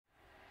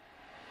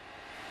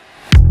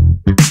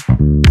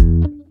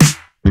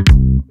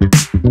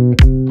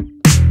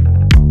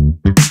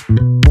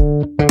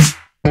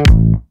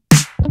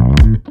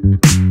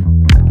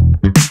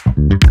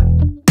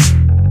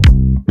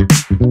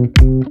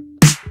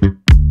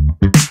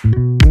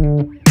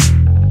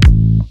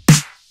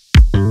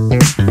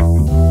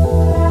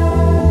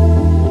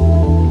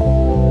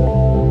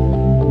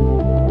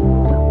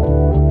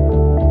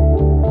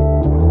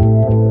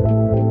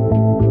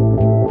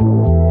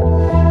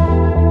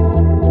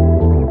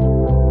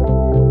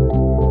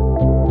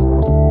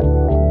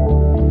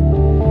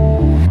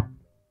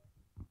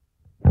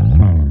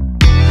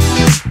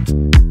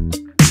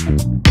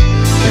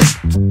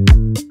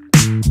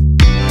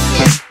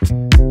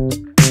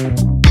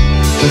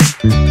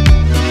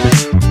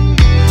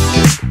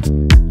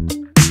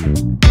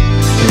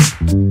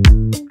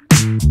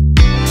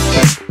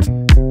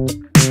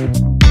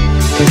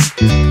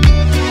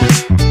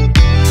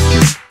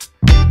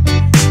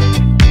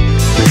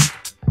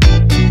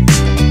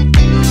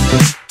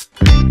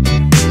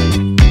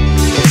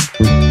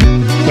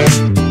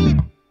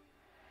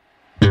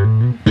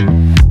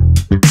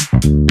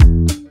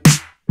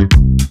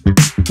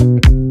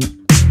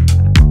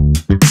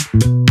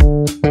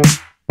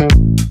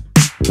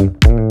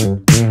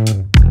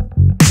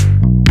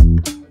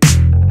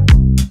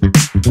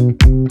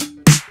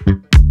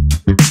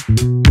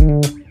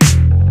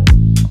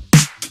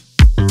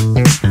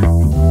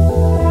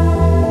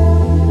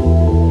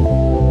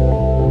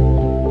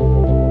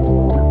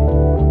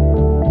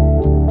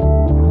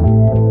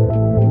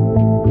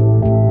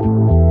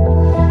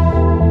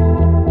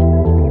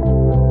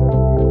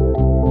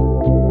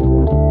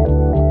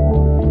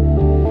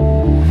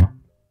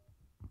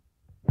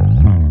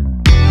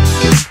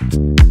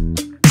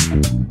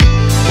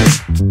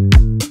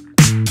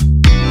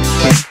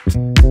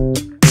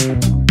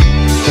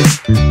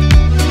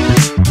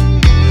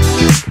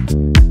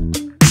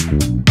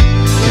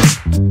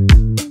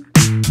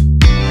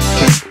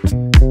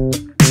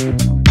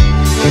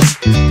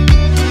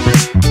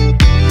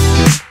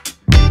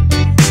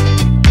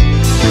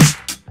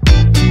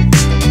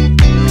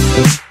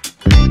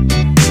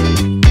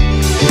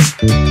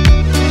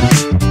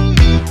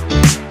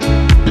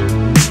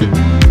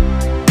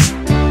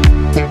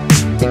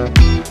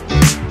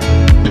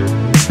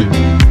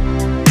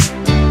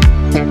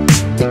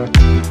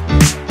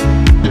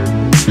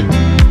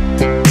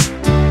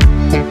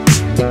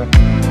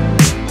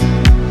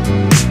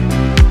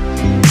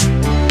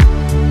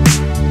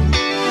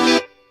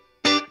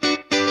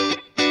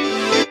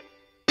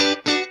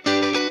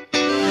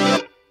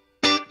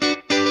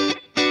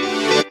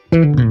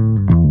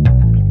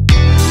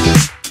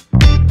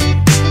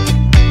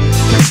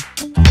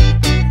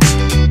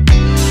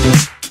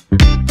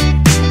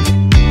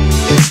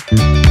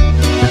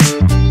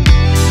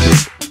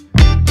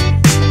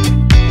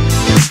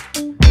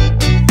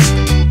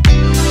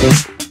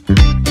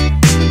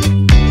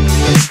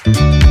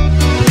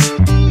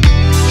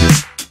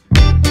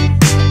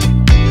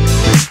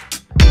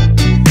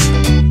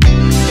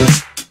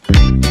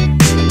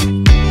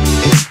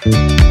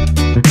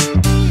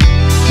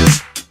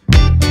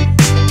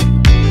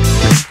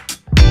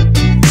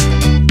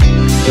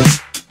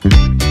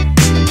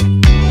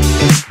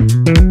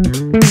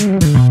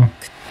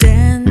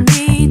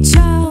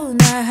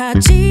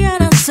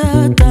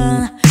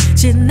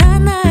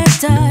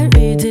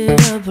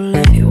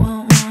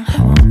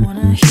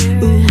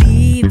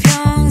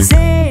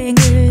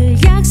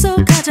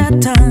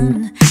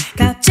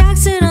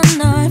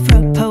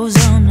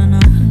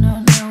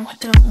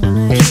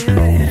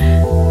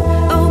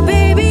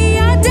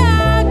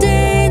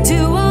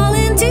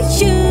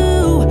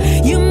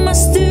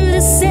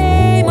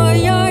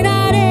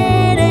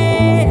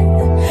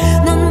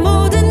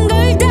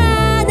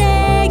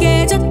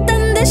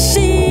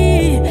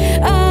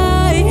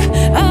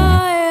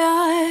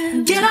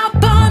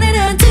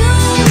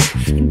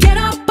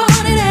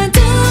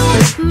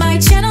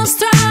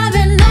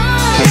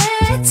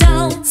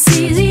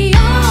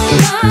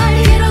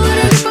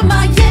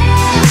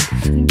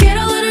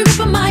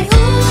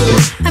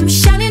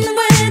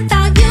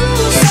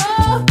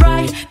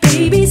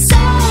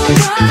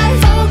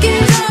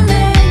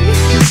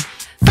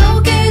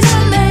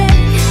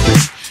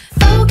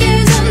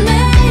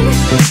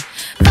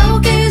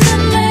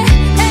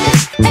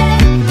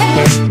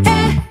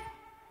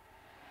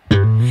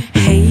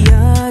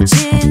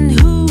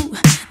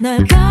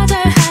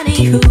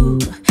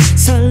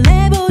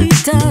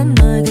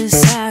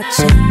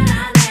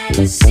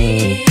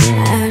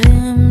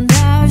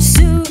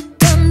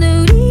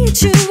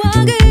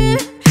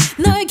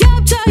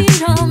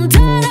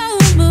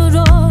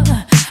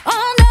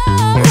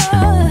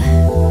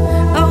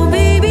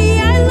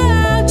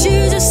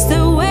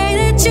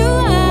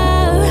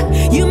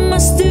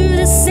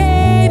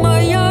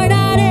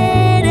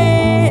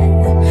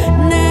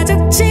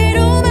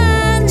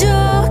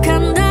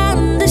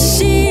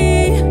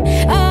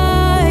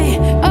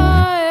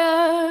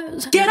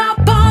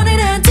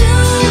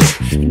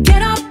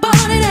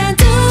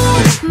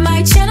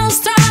My channel's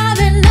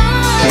thriving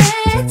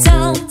on its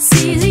own.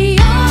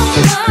 CZO.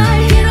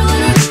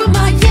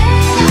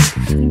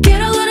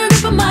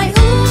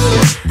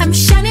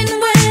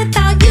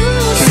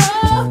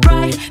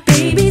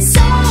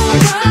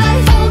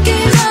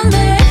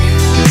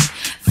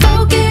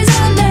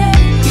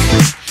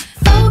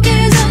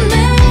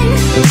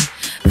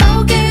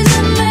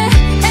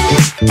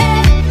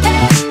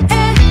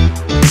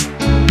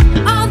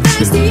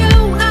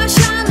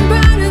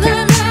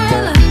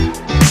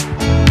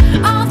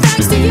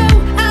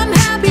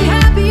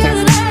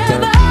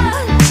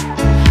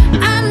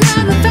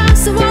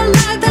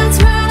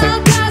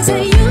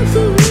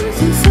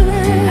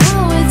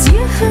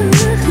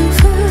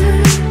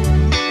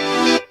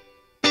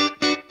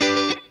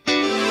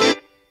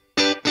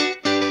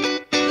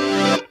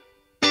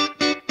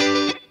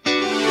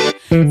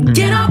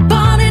 Get up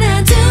on it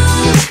and do.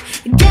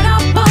 Get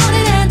up on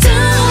it and do.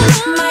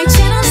 My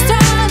channel's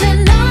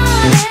driving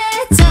on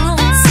it. Don't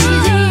see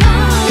the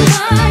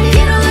online.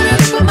 Get a little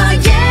grip of my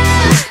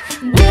yeah.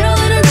 Get a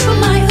little grip of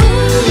my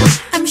ooh.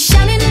 I'm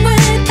shining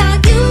without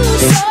you,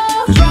 so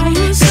bright,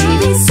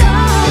 baby, so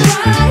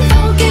bright.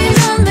 Focus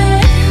on me.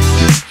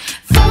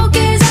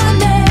 Focus on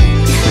me.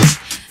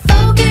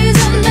 Focus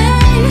on me.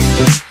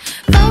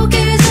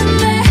 Focus on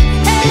me.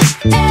 Eh,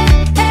 eh,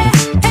 eh,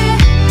 eh.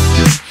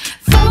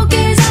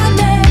 Focus on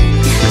me.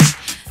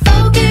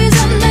 Focus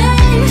on me.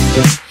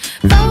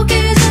 Focus